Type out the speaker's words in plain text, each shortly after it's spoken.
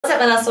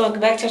up, and welcome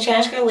back to our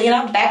channel, girl Liah, and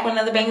I'm back with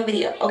another banging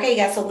video. Okay,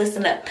 guys, so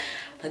listen up.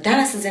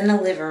 Ladonis is in the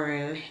living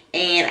room,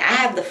 and I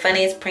have the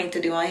funniest prank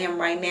to do on him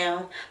right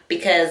now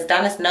because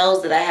Ladonis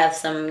knows that I have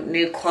some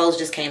new clothes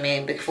just came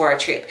in before our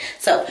trip.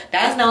 So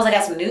Ladonis knows I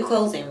got some new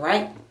clothes in,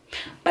 right?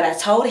 But I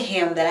told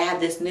him that I have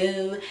this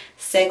new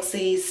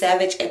sexy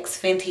Savage X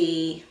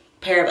Fenty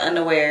pair of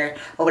underwear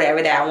or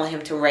whatever that I want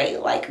him to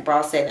rate, like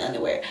bra set and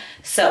underwear.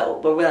 So,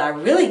 but what I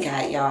really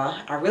got, y'all,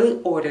 I really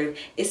ordered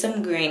is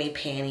some granny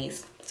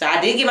panties. So I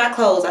did get my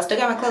clothes. I still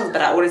got my clothes,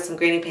 but I ordered some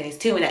granny panties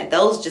too, and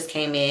those just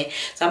came in.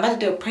 So I'm about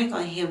to do a prank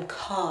on him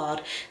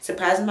called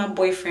surprising my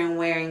boyfriend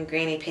wearing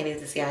granny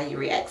panties to see how he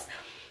reacts.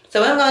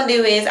 So what I'm gonna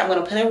do is I'm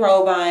gonna put a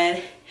robe on,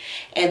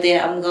 and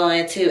then I'm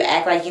going to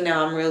act like, you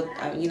know, I'm gonna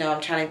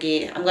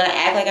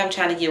act like I'm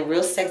trying to get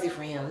real sexy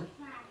for him.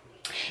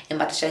 I'm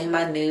about to show him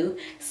my new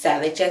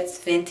Savage X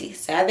Fenty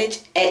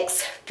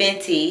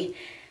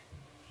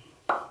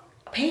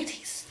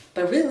panties.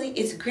 But really,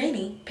 it's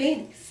granny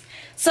panties.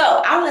 So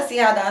I want to see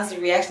how Don's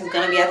reaction is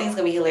going to be. I think it's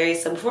going to be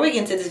hilarious. So before we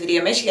get into this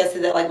video, make sure you guys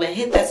hit that like button,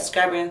 hit that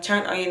subscribe button,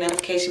 turn on your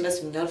notification bell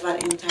so you're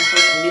notified anytime I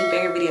post a new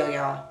banger video,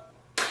 y'all.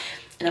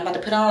 And I'm about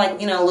to put on,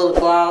 like, you know, a little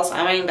gloss.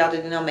 I ain't about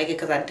to, you know, make it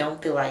because I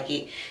don't feel like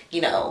it.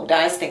 You know,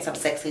 Don's thinks I'm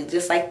sexy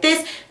just like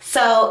this.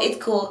 So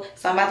it's cool.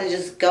 So I'm about to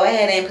just go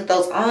ahead and put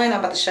those on. I'm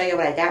about to show you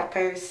what I got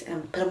first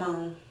and put them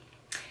on.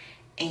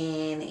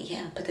 And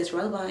yeah, put this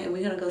robe on and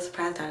we're going to go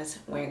surprise Don's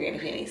wearing granny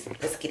panties.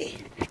 Let's get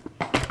it.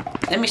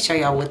 Let me show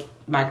y'all what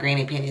my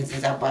granny panties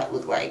is about to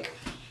look like.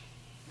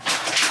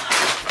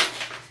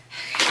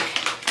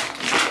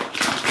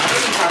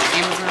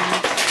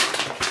 Amazon.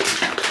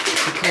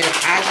 Because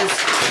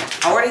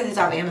I ordered these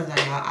off Amazon,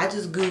 y'all. I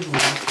just Googled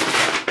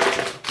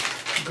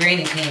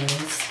granny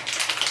panties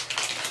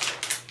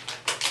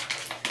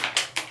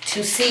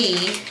to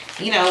see,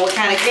 you know, what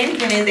kind of granny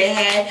panties they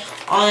had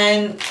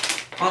on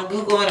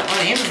Google and on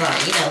Amazon.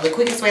 You know, the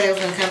quickest way that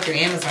was gonna come through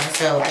Amazon.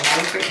 So I got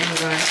it through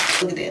Amazon.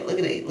 Look at that. Look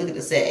at it. Look at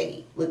the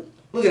saggy. Look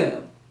at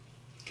them.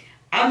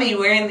 I'm be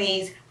wearing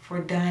these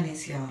for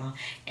Donis, y'all,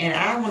 and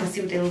I want to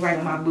see what they look like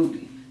on my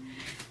booty.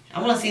 I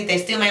want to see if they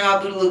still make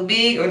my booty look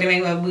big or they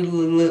make my booty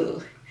look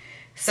little.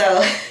 So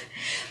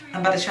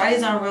I'm about to try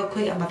these on real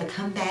quick. I'm about to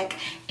come back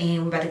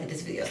and we're about to get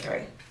this video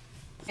started.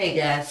 Hey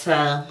guys,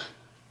 so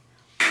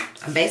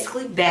I'm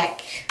basically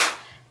back.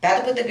 About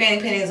to put the granny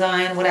panties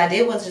on. What I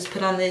did was just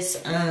put on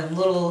this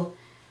little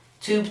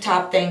tube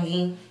top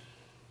thingy.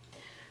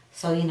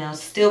 So, you know,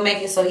 still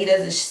make it so he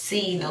doesn't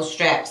see no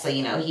straps. So,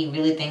 you know, he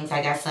really thinks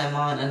I got something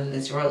on under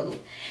this robe.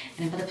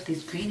 And I'm about to put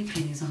these granny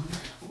panties on.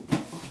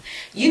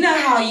 You know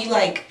how you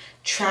like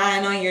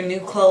trying on your new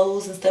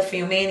clothes and stuff for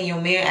your man, and your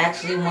man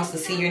actually wants to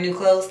see your new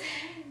clothes?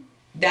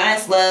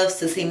 Donis loves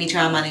to see me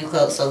try on my new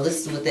clothes. So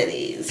this is what that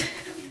is.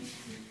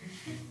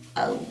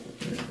 Oh,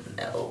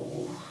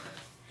 no.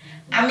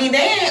 I mean, they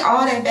ain't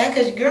all that bad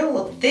because your girl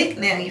look thick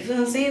now, you feel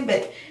what I'm saying?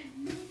 But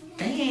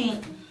they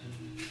ain't.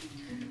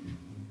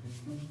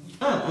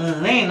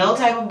 They ain't no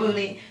type of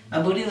booty.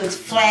 My booty looks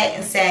flat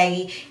and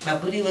saggy. My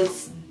booty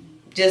looks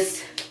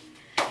just,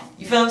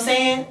 you feel what I'm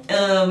saying?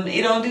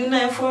 It don't do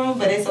nothing for him,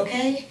 but it's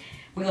okay.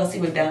 We're gonna see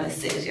what Donis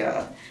says,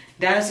 y'all.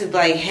 Donis is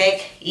like,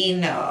 heck,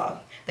 no.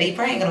 But he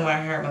probably ain't gonna want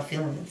to hurt my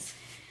feelings.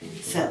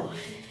 So,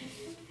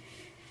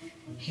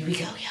 here we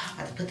go, y'all.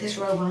 About to put this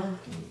robe on.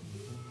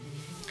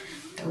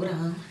 Throw it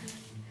on.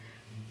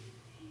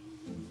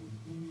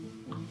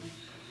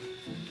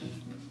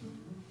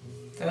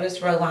 Throw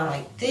this robe on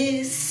like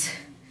this.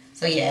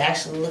 So yeah, it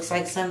actually looks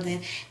like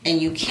something.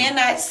 And you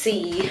cannot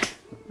see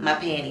my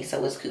panties,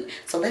 so it's cool.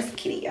 So let's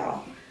get it,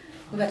 y'all.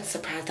 We're about to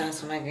surprise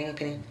Donis with my granny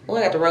panties. Oh,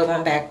 I got the robe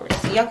on backwards.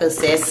 So y'all could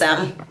say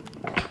something.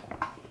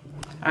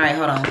 Alright,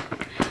 hold on.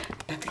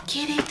 About to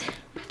get it.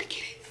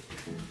 Okay.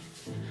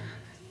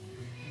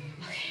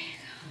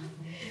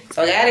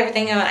 So I got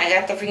everything on. I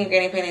got the freaking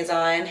granny panties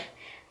on.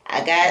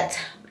 I got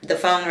the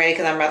phone ready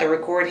because I'm about to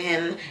record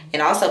him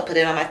and also put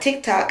it on my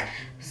TikTok.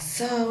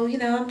 So, you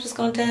know, I'm just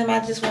going to tell him I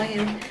just want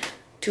him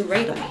to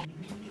rate them.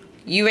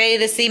 You ready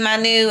to see my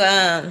new,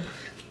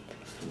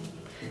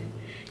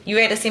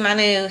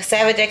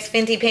 Savage X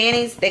Fenty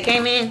panties that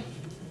came in?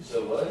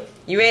 So what?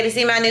 You ready to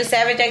see my new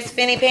Savage X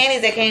Fenty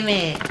panties that came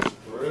in?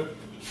 For real?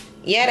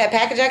 Yeah, that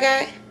package I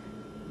got?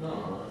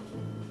 No.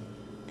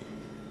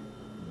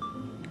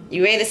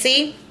 You ready to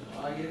see?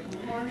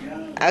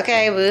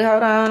 Okay, boo,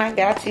 hold on. I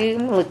got you. You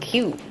look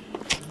cute.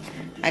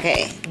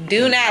 Okay,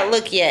 do not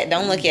look yet.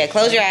 Don't look yet.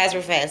 Close your eyes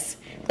real fast.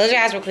 Close your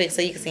eyes real quick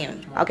so you can see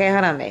them. Okay,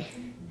 hold on, babe.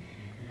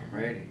 I'm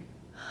ready.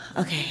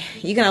 Okay,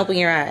 you can open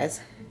your eyes.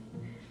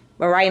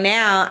 But right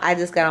now, I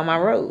just got on my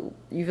robe.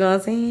 You feel what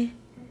I'm saying?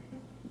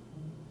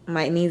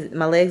 My knees,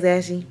 my legs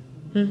ashy.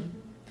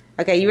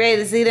 Okay, you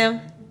ready to see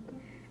them?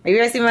 Are you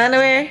ready to see my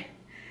underwear?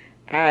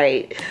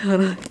 Alright,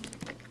 hold on.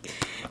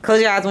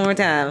 Close your eyes one more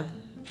time.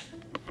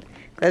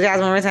 Close your eyes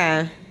one more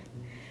time.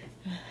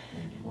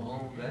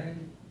 Oh, baby.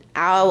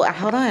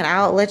 Hold on.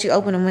 I'll let you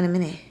open them in a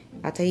minute.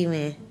 I'll tell you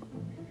when.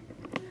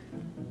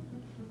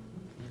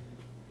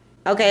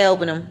 Okay,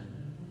 open them.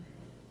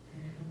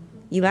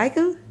 You like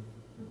them?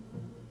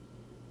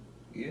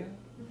 Yeah.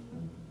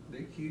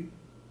 They cute.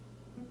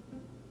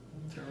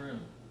 Turn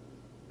around.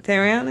 Turn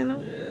around in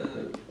them? Yeah.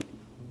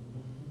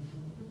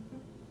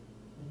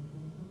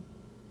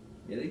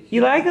 Yeah, they cute.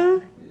 You like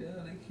them? Yeah,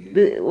 they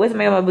cute. What's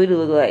make my booty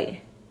look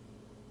like?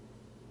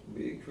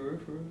 Big for real.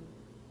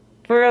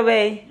 For real,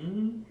 babe?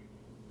 Mm-hmm.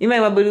 You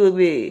make my booty look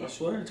big. I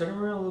swear, turn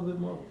around a little bit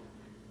more.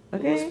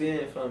 Okay. Do a little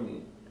spin for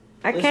me.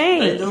 I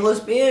can't. Do a little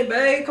spin,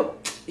 babe. Come on.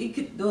 You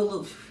could do a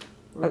little.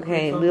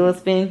 Okay, little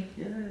spin.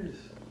 Yes.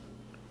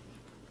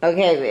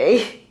 Okay,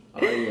 babe.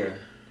 Oh yeah.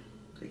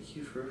 They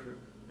cute for real.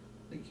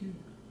 They cute.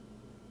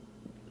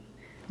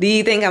 Do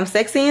you think I'm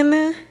sexy in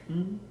there?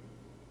 Mm-hmm.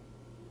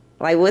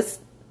 Like,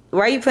 why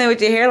are you playing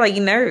with your hair like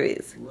you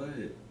nervous? What?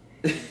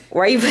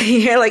 Why are you playing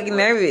your hair like you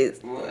nervous?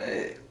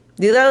 What?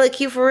 Do that look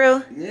cute for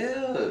real?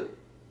 Yeah.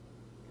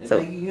 And So,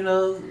 then, you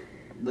know,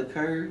 the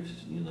curves,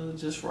 you know,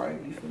 just right.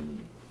 You feel me?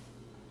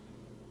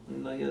 You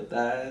know, your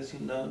thighs,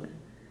 you know,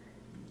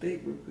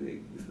 big, real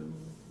big. You feel me?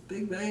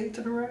 Big, babe,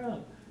 turn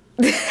around.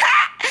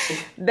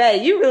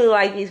 babe, you really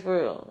like these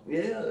for real?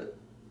 Yeah.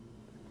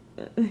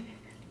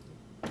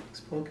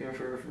 It's poking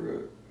for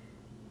real.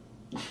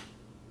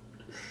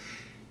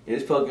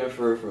 It's poking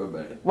for real,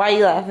 babe. Why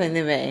you laughing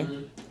then, babe?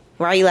 Mm-hmm.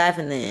 Why are you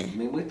laughing then? I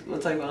mean,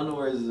 what type of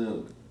underwear is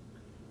it?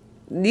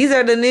 These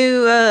are the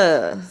new,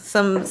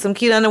 some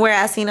cute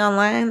underwear I seen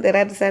online that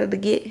I decided to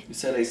get. You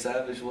said they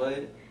savage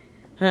what?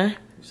 Huh?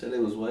 You said it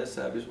was what?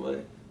 Savage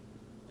what?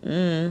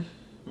 I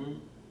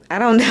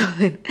don't know.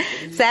 I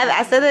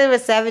said that it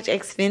was Savage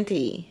X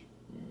Fenty.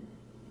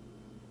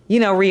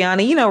 You know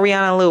Rihanna. You know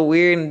Rihanna a little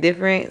weird and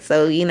different.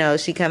 So, you know,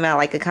 she come out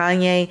like a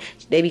Kanye.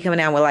 They be coming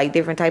out with like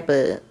different type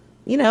of,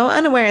 you know,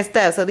 underwear and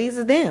stuff. So these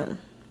are them.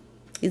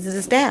 These are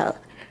the style.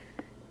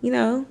 You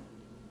know,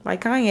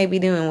 like Kanye be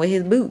doing with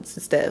his boots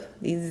and stuff.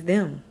 These is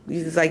them.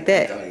 These is like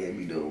that. Kanye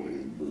be doing with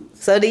his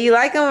boots. So do you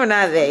like them or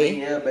not, babe? I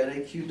mean, yeah, but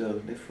they cute though.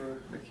 They're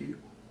cute.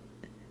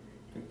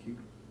 They're cute.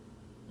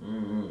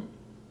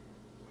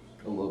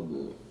 A little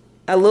bit.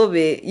 A little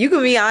bit. You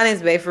can be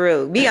honest, babe, for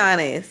real. Be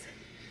honest.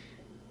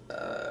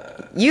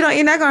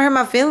 You're not gonna hurt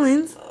my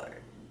feelings.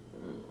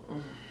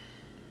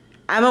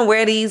 I'm gonna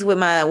wear these with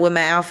my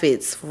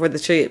outfits for the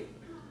trip.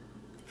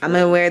 I'm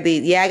gonna wear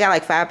these. Yeah, I got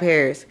like 5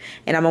 pairs,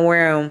 and I'm gonna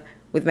wear them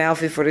with my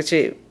outfit for the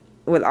trip,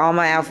 with all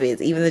my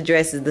outfits, even the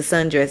dresses, the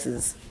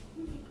sundresses.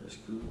 That's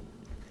cool.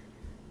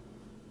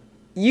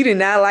 You do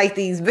not like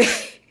these, babe.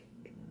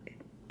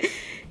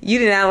 You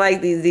do not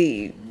like these, do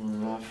you?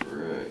 Not for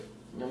real.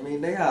 I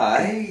mean, they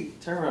alright.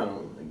 Turn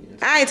around. I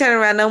guess. I ain't turning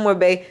around no more,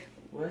 babe.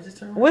 What? Just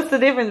turn around. What's the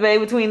difference, babe,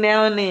 between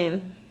now and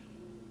then?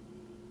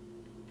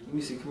 Let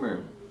me see. Come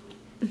here.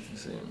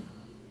 Let's see.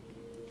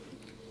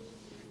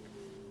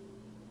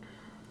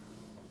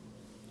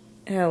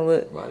 Hell,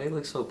 look. Why they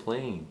look so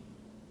plain?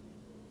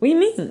 What do you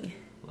mean?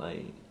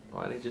 Like,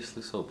 why they just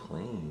look so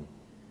plain?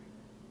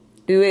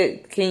 Do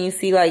it. Can you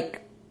see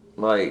like?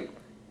 They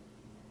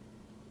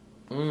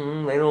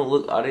don't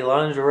look. Are they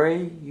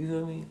lingerie? You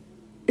feel me?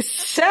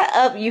 Shut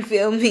up, you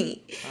feel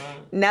me?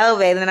 No,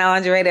 babe, they're not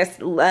lingerie. That's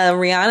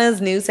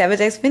Rihanna's new Savage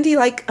X Fenty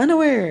like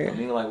underwear. I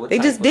mean, like what? They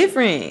just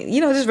different.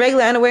 You know, just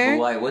regular underwear.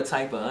 But like, what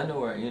type of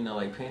underwear? You know,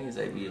 like panties.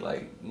 They be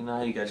like, you know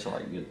how you got your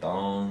like your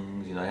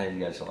thongs. You know how you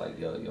got your like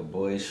your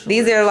boys. Shorts.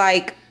 These are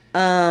like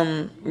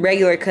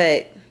regular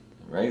cut.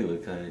 Regular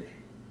cut.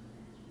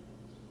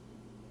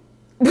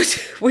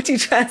 What you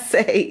trying to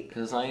say?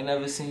 Cause I ain't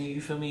never seen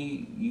you feel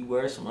me. You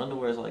wear some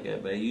underwears like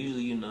that, babe.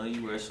 Usually, you know,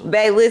 you wear some.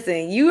 Babe,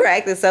 listen, you were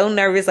acting so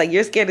nervous, like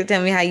you're scared to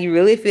tell me how you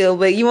really feel.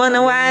 But you wanna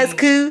know why it's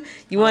cool?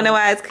 You wanna know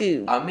why it's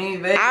cool? I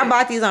mean, babe. I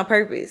bought these on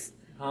purpose.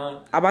 Huh?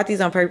 I bought these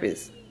on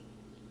purpose.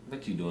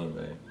 What you doing,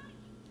 babe?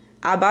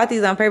 I bought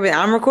these on purpose.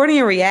 I'm recording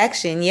a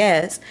reaction,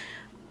 yes,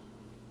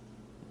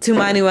 to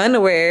my new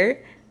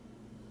underwear.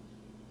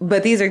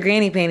 But these are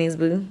granny panties,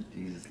 boo.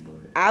 Jesus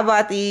Lord. I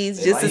bought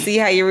these just to see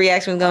how your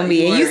reaction was gonna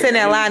be. And you sitting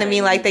there lying to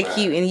me like they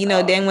cute, and you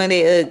know damn well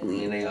they ugly. I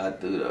mean, they got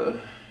through though.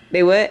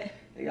 They what?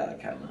 They got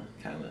kind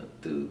of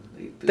through.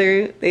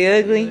 Through? They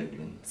ugly?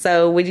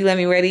 So would you let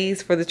me wear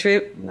these for the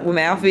trip with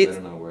my outfits?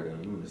 I wear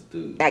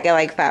them. I got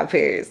like 5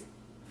 pairs.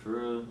 For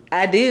real?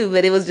 I do,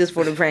 but it was just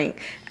for the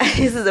prank.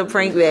 This is a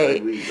prank,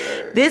 babe.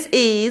 This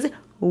is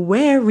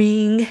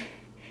wearing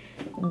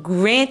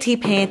granny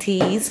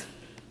panties.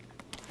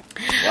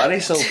 Why they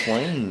so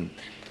plain?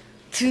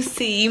 To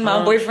see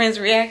my boyfriend's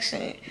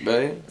reaction.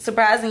 Babe?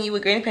 Surprising you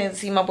with granny panties to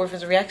see my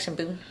boyfriend's reaction,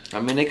 boo.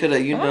 I mean, they could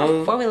have, you know.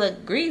 Before we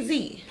look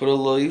greasy. Put a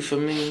little, you for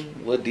me?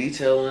 What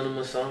detail in them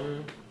or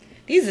something?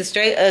 These are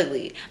straight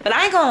ugly. But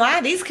I ain't gonna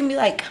lie, these can be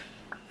like,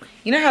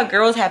 you know how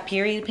girls have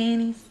period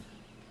panties?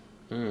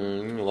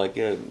 Like,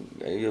 yeah,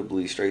 you'll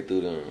bleed straight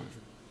through them.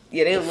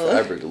 Yeah, they the look.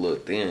 fabric a little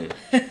thin.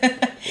 Yeah,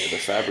 the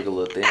fabric a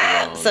little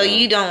thin. So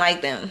you don't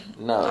like them?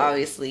 No.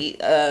 Obviously.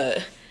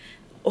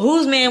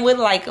 Whose man would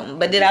like them?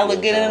 But did I look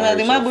good in them?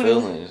 Did my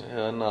booty?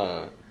 Hell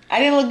no. I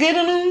didn't look good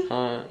in them?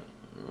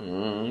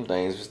 Huh?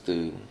 Things was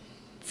through.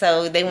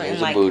 So they went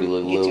and like. Your booty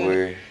look a little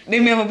weird.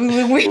 They made my booty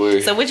look weird.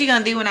 Weird. So what you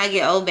gonna do when I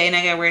get old, babe, and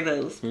I gotta wear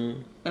those?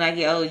 When I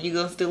get old, you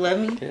gonna still love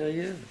me? Hell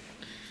yeah.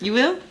 You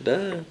will?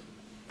 Duh.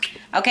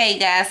 Okay,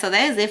 guys, so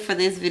that is it for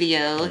this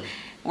video.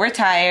 We're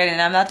tired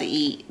and I'm about to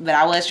eat, but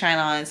I was trying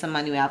on some of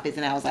my new outfits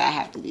and I was like, I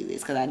have to do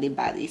this because I did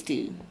buy these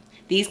too.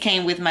 These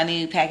came with my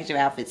new package of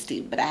outfits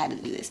too, but I had to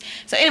do this.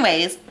 So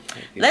anyways,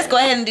 let's go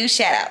ahead and do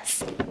shout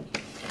outs.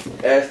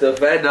 That's the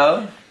fat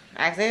dog.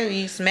 I said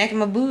you smacking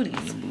my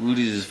booties.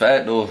 Booties is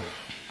fat though.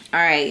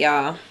 Alright,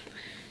 y'all.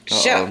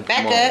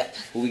 Back up.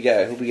 Who we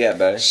got,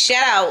 babe?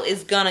 Shout out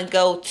is gonna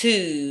go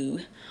to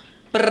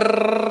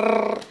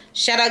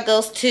shout out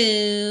goes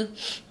to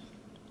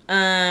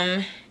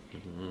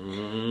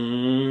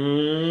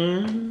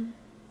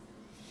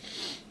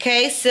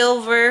K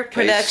Silver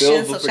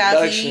Productions. So shout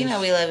out to you, you know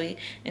we love you.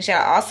 And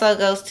shout out also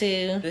goes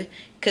to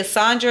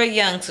Cassandra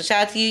Young. So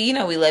shout out to you, you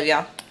know we love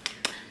y'all.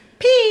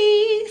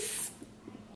 Peace.